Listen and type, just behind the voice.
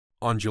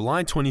On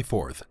July 24,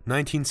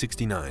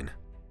 1969,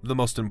 the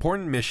most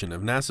important mission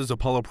of NASA's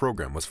Apollo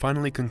program was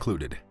finally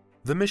concluded.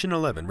 The Mission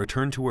 11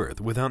 returned to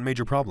Earth without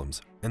major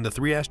problems, and the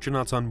 3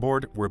 astronauts on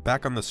board were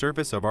back on the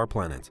surface of our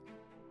planet.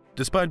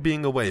 Despite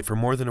being away for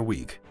more than a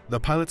week, the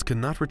pilots could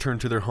not return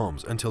to their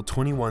homes until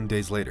 21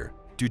 days later,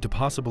 due to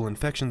possible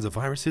infections of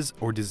viruses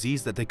or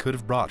disease that they could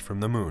have brought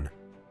from the moon.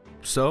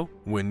 So,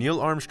 when Neil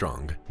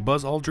Armstrong,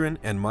 Buzz Aldrin,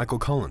 and Michael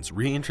Collins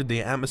re-entered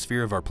the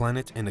atmosphere of our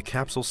planet in a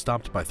capsule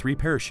stopped by 3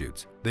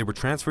 parachutes, they were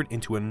transferred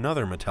into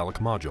another metallic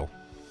module.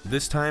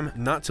 This time,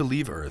 not to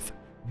leave Earth,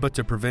 but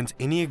to prevent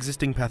any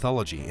existing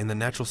pathology in the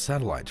natural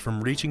satellite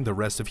from reaching the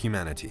rest of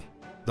humanity.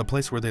 The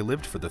place where they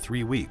lived for the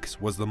 3 weeks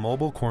was the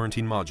Mobile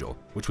Quarantine Module,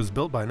 which was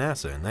built by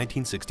NASA in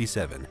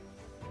 1967.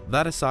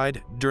 That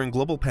aside, during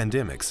global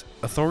pandemics,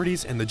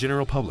 authorities and the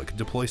general public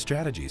deploy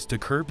strategies to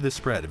curb the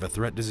spread of a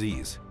threat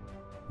disease.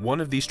 One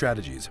of these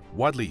strategies,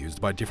 widely used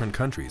by different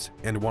countries,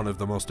 and one of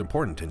the most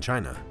important in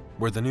China,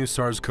 where the new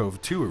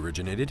SARS-CoV-2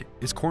 originated,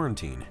 is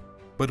quarantine.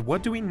 But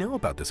what do we know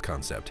about this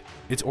concept,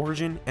 its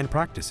origin and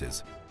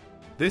practices?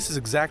 This is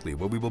exactly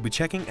what we will be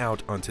checking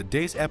out on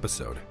today's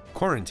episode,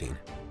 Quarantine.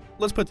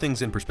 Let's put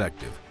things in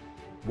perspective.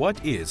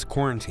 What is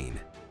quarantine?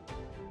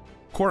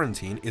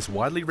 Quarantine is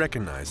widely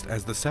recognized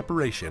as the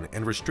separation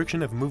and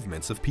restriction of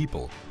movements of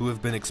people who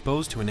have been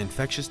exposed to an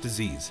infectious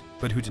disease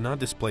but who do not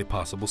display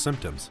possible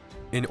symptoms,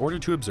 in order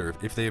to observe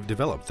if they have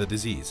developed the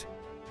disease.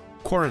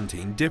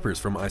 Quarantine differs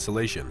from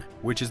isolation,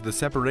 which is the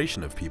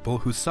separation of people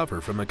who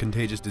suffer from a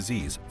contagious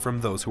disease from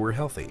those who are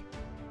healthy.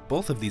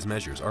 Both of these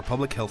measures are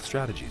public health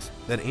strategies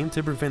that aim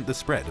to prevent the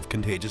spread of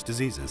contagious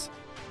diseases.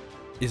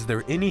 Is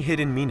there any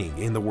hidden meaning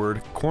in the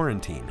word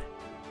quarantine?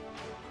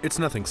 It's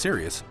nothing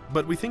serious,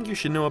 but we think you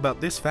should know about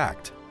this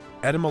fact.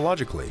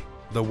 Etymologically,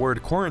 the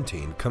word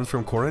quarantine comes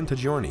from quaranta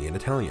giorni in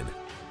Italian,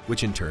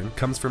 which in turn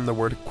comes from the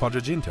word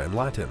quadraginta in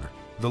Latin.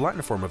 The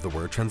Latin form of the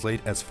word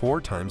translates as 4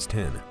 times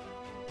 10.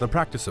 The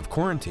practice of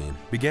quarantine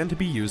began to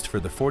be used for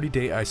the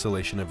 40-day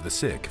isolation of the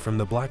sick from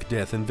the Black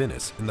Death in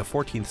Venice in the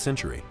 14th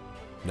century.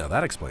 Now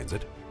that explains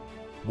it.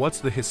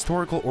 What's the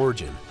historical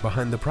origin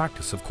behind the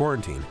practice of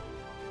quarantine?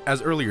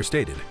 As earlier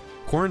stated,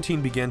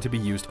 quarantine began to be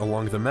used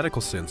along the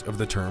medical sense of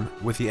the term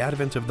with the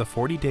advent of the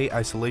 40-day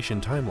isolation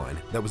timeline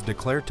that was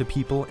declared to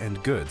people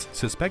and goods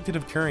suspected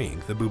of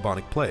carrying the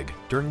bubonic plague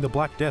during the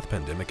Black Death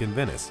pandemic in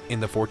Venice in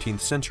the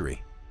 14th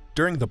century.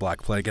 During the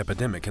Black Plague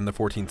epidemic in the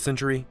 14th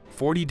century,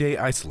 40-day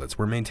isolates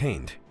were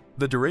maintained,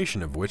 the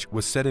duration of which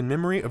was set in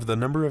memory of the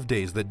number of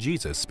days that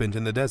Jesus spent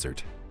in the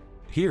desert.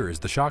 Here is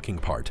the shocking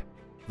part.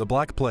 The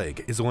Black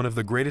Plague is one of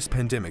the greatest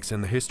pandemics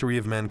in the history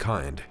of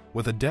mankind,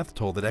 with a death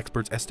toll that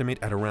experts estimate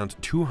at around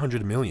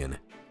 200 million.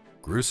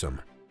 Gruesome.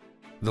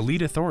 The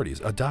lead authorities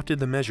adopted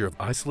the measure of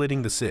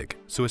isolating the sick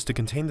so as to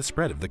contain the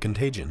spread of the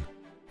contagion.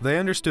 They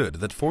understood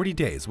that 40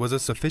 days was a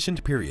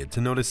sufficient period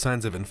to notice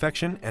signs of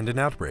infection and an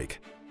outbreak.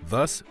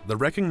 Thus, the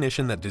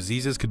recognition that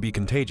diseases could be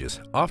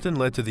contagious often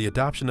led to the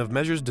adoption of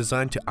measures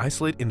designed to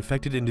isolate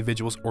infected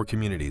individuals or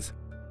communities.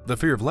 The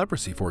fear of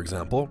leprosy, for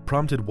example,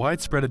 prompted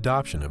widespread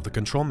adoption of the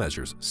control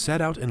measures set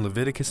out in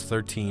Leviticus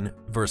 13,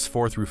 verse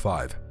 4 through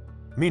 5.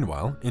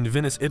 Meanwhile, in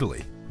Venice,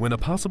 Italy, when a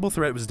possible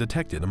threat was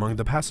detected among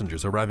the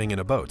passengers arriving in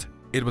a boat,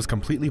 it was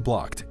completely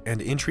blocked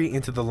and entry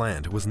into the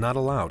land was not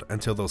allowed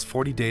until those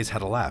 40 days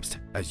had elapsed,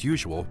 as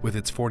usual with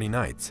its 40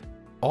 nights.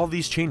 All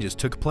these changes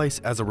took place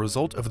as a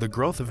result of the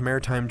growth of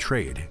maritime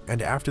trade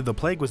and after the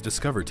plague was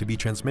discovered to be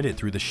transmitted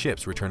through the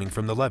ships returning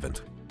from the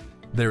Levant.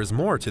 There is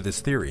more to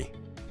this theory.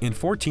 In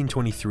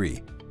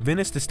 1423,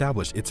 Venice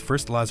established its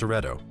first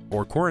lazaretto,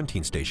 or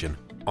quarantine station,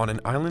 on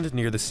an island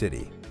near the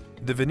city.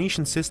 The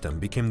Venetian system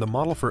became the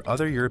model for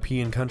other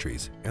European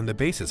countries and the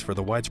basis for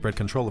the widespread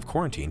control of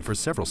quarantine for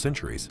several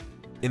centuries.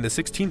 In the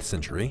 16th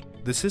century,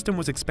 the system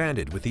was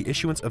expanded with the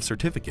issuance of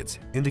certificates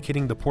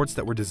indicating the ports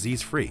that were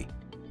disease-free.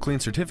 Clean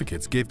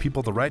certificates gave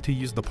people the right to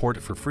use the port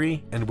for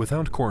free and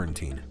without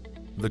quarantine.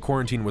 The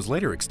quarantine was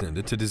later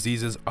extended to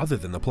diseases other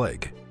than the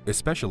plague,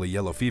 especially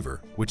yellow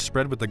fever, which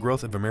spread with the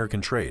growth of American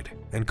trade,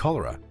 and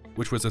cholera,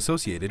 which was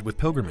associated with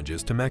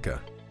pilgrimages to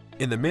Mecca.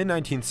 In the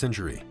mid-19th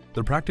century,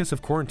 the practice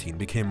of quarantine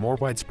became more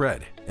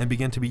widespread and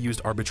began to be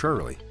used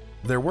arbitrarily.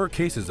 There were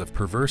cases of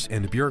perverse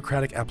and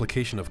bureaucratic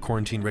application of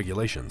quarantine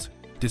regulations.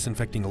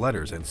 Disinfecting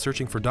letters and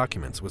searching for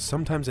documents was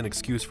sometimes an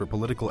excuse for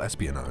political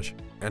espionage,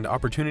 and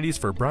opportunities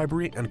for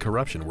bribery and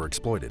corruption were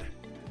exploited.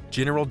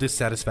 General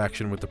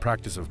dissatisfaction with the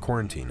practice of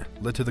quarantine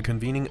led to the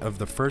convening of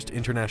the First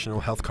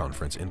International Health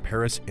Conference in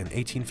Paris in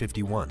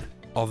 1851,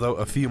 although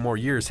a few more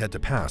years had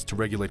to pass to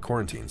regulate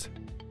quarantines.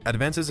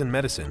 Advances in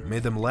medicine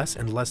made them less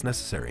and less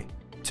necessary.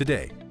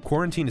 Today,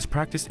 quarantine is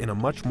practiced in a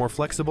much more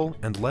flexible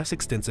and less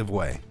extensive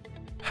way.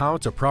 How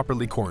to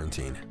properly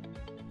quarantine.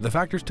 The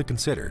factors to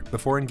consider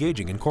before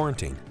engaging in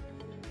quarantine.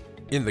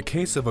 In the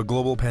case of a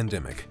global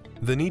pandemic,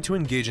 the need to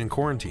engage in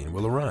quarantine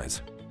will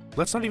arise.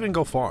 Let's not even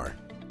go far.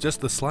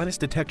 Just the slightest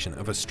detection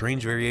of a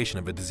strange variation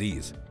of a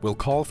disease will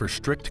call for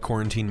strict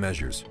quarantine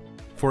measures.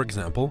 For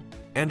example,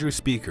 Andrew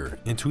Speaker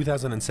in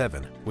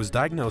 2007 was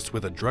diagnosed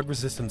with a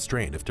drug-resistant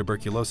strain of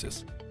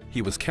tuberculosis.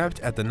 He was kept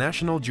at the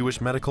National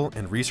Jewish Medical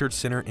and Research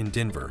Center in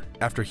Denver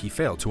after he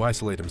failed to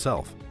isolate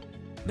himself.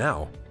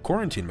 Now,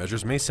 quarantine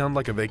measures may sound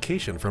like a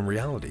vacation from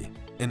reality,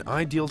 an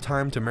ideal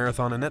time to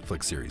marathon a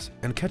Netflix series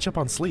and catch up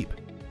on sleep.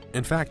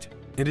 In fact,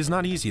 it is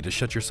not easy to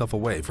shut yourself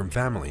away from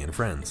family and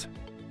friends.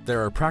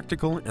 There are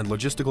practical and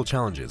logistical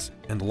challenges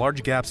and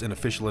large gaps in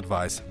official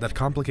advice that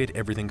complicate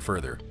everything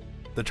further.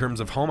 The terms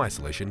of home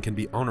isolation can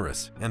be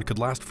onerous and could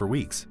last for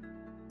weeks.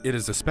 It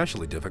is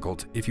especially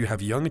difficult if you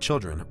have young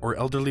children or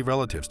elderly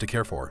relatives to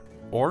care for,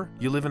 or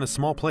you live in a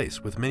small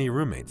place with many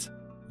roommates.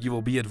 You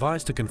will be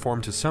advised to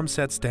conform to some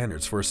set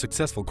standards for a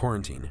successful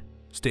quarantine.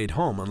 Stay at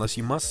home unless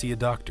you must see a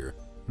doctor.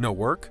 No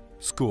work,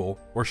 school,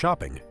 or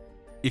shopping.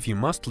 If you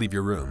must leave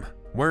your room,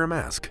 wear a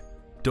mask.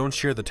 Don't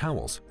share the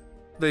towels.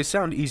 They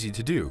sound easy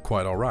to do,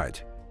 quite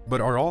alright.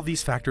 But are all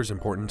these factors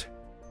important?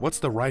 What's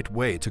the right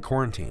way to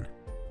quarantine?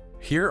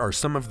 Here are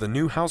some of the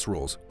new house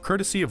rules,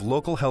 courtesy of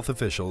local health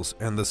officials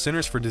and the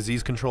Centers for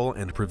Disease Control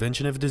and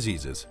Prevention of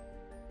Diseases.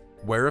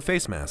 Wear a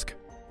face mask.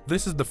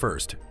 This is the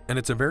first, and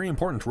it's a very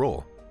important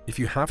rule. If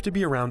you have to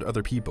be around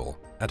other people,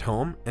 at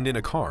home and in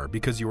a car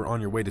because you are on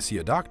your way to see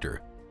a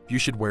doctor, you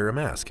should wear a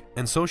mask,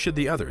 and so should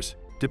the others,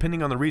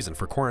 depending on the reason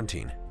for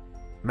quarantine.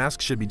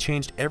 Masks should be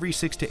changed every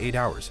 6 to 8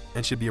 hours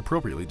and should be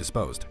appropriately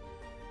disposed.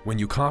 When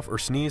you cough or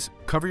sneeze,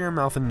 cover your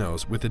mouth and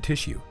nose with a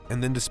tissue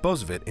and then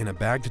dispose of it in a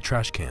bagged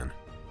trash can.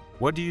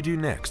 What do you do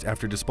next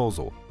after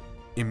disposal?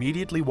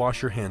 Immediately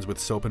wash your hands with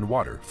soap and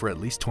water for at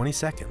least 20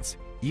 seconds.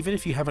 Even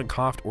if you haven't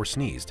coughed or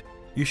sneezed,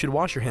 you should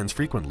wash your hands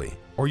frequently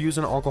or use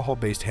an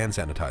alcohol-based hand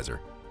sanitizer.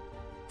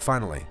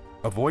 Finally,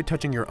 avoid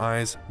touching your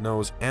eyes,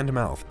 nose, and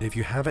mouth if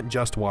you haven't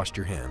just washed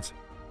your hands.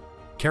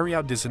 Carry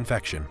out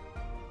disinfection.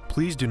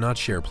 Please do not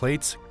share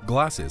plates,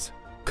 glasses,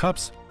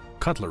 cups,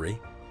 cutlery,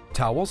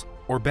 towels,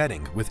 or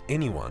bedding with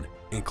anyone,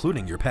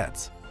 including your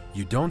pets.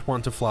 You don't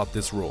want to flout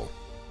this rule.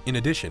 In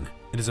addition,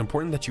 it is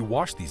important that you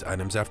wash these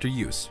items after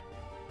use.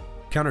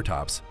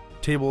 Countertops,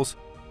 tables,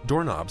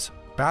 doorknobs,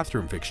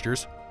 bathroom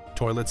fixtures,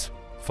 toilets,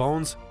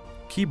 phones,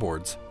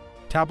 keyboards,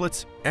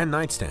 tablets, and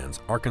nightstands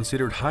are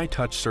considered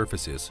high-touch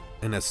surfaces,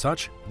 and as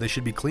such, they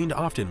should be cleaned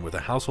often with a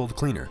household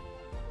cleaner.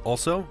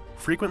 Also,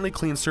 frequently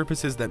clean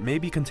surfaces that may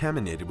be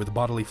contaminated with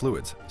bodily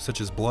fluids,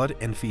 such as blood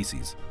and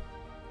feces.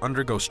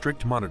 Undergo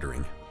strict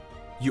monitoring.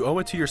 You owe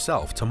it to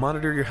yourself to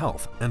monitor your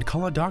health and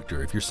call a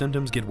doctor if your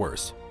symptoms get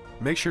worse.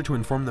 Make sure to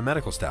inform the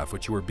medical staff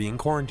what you are being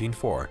quarantined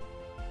for.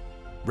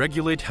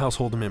 Regulate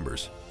household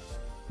members.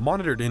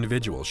 Monitored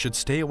individuals should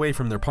stay away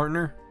from their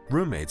partner,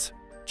 roommates,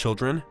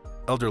 children,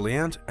 elderly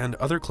aunt, and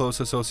other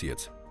close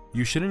associates.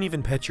 You shouldn't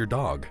even pet your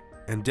dog,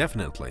 and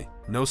definitely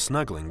no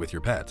snuggling with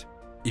your pet.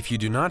 If you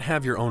do not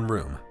have your own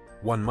room,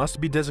 one must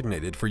be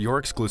designated for your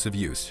exclusive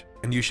use,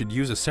 and you should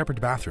use a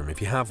separate bathroom if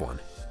you have one.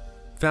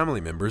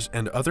 Family members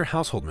and other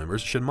household members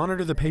should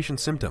monitor the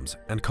patient's symptoms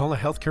and call a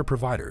healthcare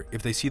provider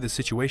if they see the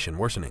situation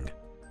worsening.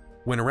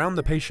 When around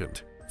the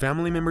patient,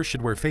 family members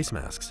should wear face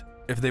masks.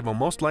 If they will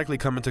most likely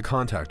come into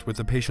contact with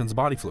the patient's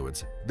body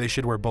fluids, they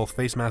should wear both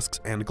face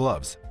masks and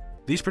gloves.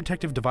 These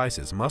protective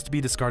devices must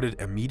be discarded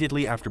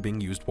immediately after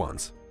being used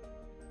once.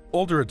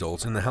 Older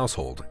adults in the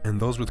household and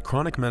those with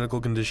chronic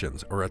medical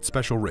conditions are at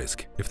special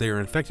risk if they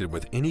are infected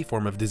with any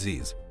form of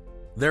disease.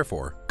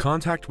 Therefore,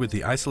 contact with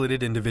the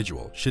isolated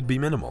individual should be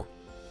minimal.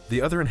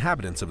 The other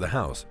inhabitants of the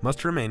house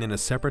must remain in a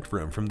separate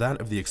room from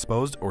that of the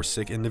exposed or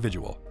sick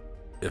individual.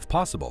 If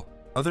possible,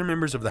 other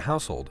members of the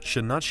household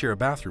should not share a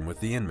bathroom with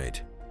the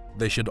inmate.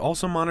 They should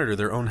also monitor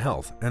their own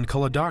health and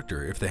call a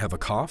doctor if they have a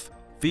cough,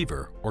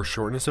 fever, or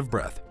shortness of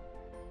breath.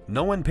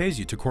 No one pays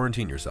you to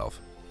quarantine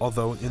yourself.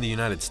 Although in the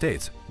United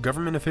States,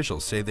 government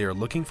officials say they are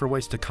looking for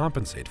ways to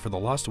compensate for the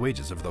lost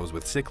wages of those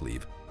with sick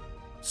leave.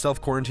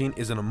 Self-quarantine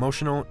is an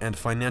emotional and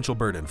financial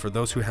burden for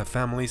those who have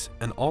families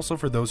and also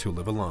for those who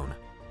live alone.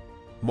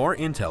 More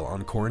intel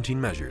on quarantine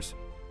measures.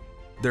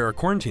 There are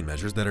quarantine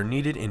measures that are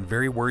needed in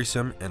very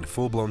worrisome and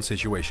full-blown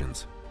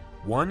situations.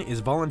 One is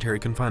voluntary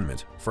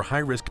confinement for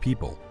high-risk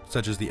people,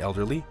 such as the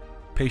elderly,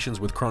 patients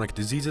with chronic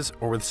diseases,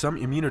 or with some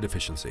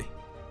immunodeficiency.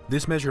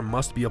 This measure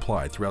must be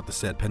applied throughout the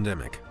said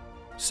pandemic.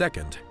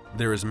 Second,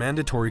 there is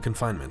mandatory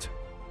confinement.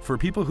 For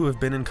people who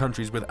have been in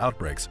countries with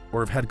outbreaks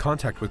or have had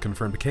contact with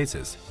confirmed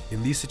cases,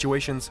 in these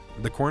situations,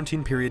 the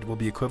quarantine period will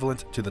be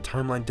equivalent to the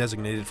timeline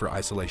designated for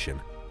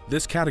isolation.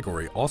 This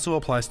category also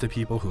applies to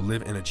people who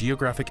live in a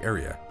geographic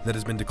area that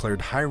has been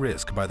declared high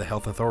risk by the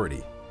health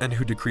authority and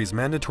who decrees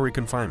mandatory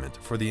confinement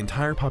for the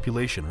entire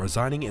population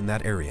residing in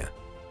that area.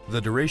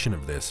 The duration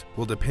of this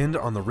will depend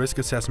on the risk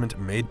assessment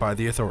made by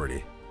the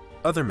authority.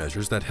 Other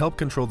measures that help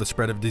control the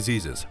spread of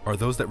diseases are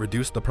those that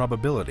reduce the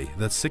probability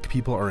that sick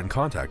people are in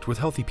contact with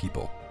healthy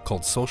people,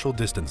 called social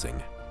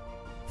distancing.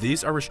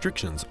 These are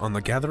restrictions on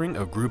the gathering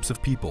of groups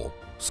of people,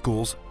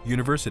 schools,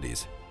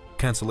 universities,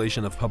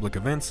 cancellation of public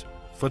events,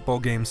 football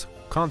games,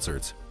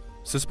 concerts,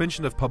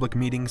 suspension of public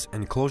meetings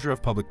and closure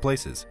of public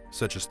places,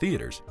 such as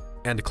theaters,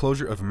 and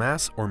closure of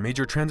mass or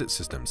major transit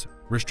systems,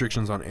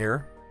 restrictions on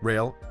air,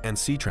 rail, and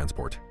sea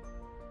transport.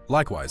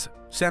 Likewise,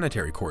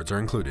 sanitary cords are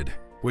included,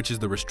 which is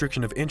the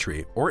restriction of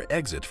entry or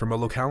exit from a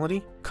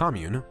locality,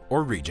 commune,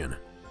 or region.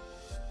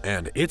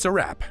 And it's a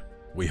wrap!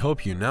 We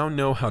hope you now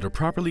know how to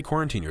properly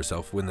quarantine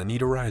yourself when the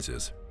need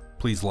arises.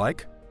 Please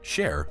like,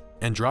 share,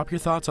 and drop your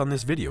thoughts on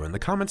this video in the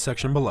comments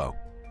section below.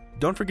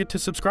 Don't forget to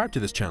subscribe to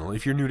this channel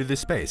if you're new to this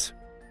space.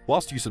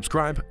 Whilst you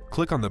subscribe,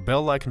 click on the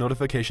bell-like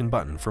notification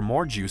button for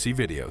more juicy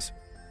videos.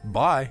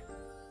 Bye!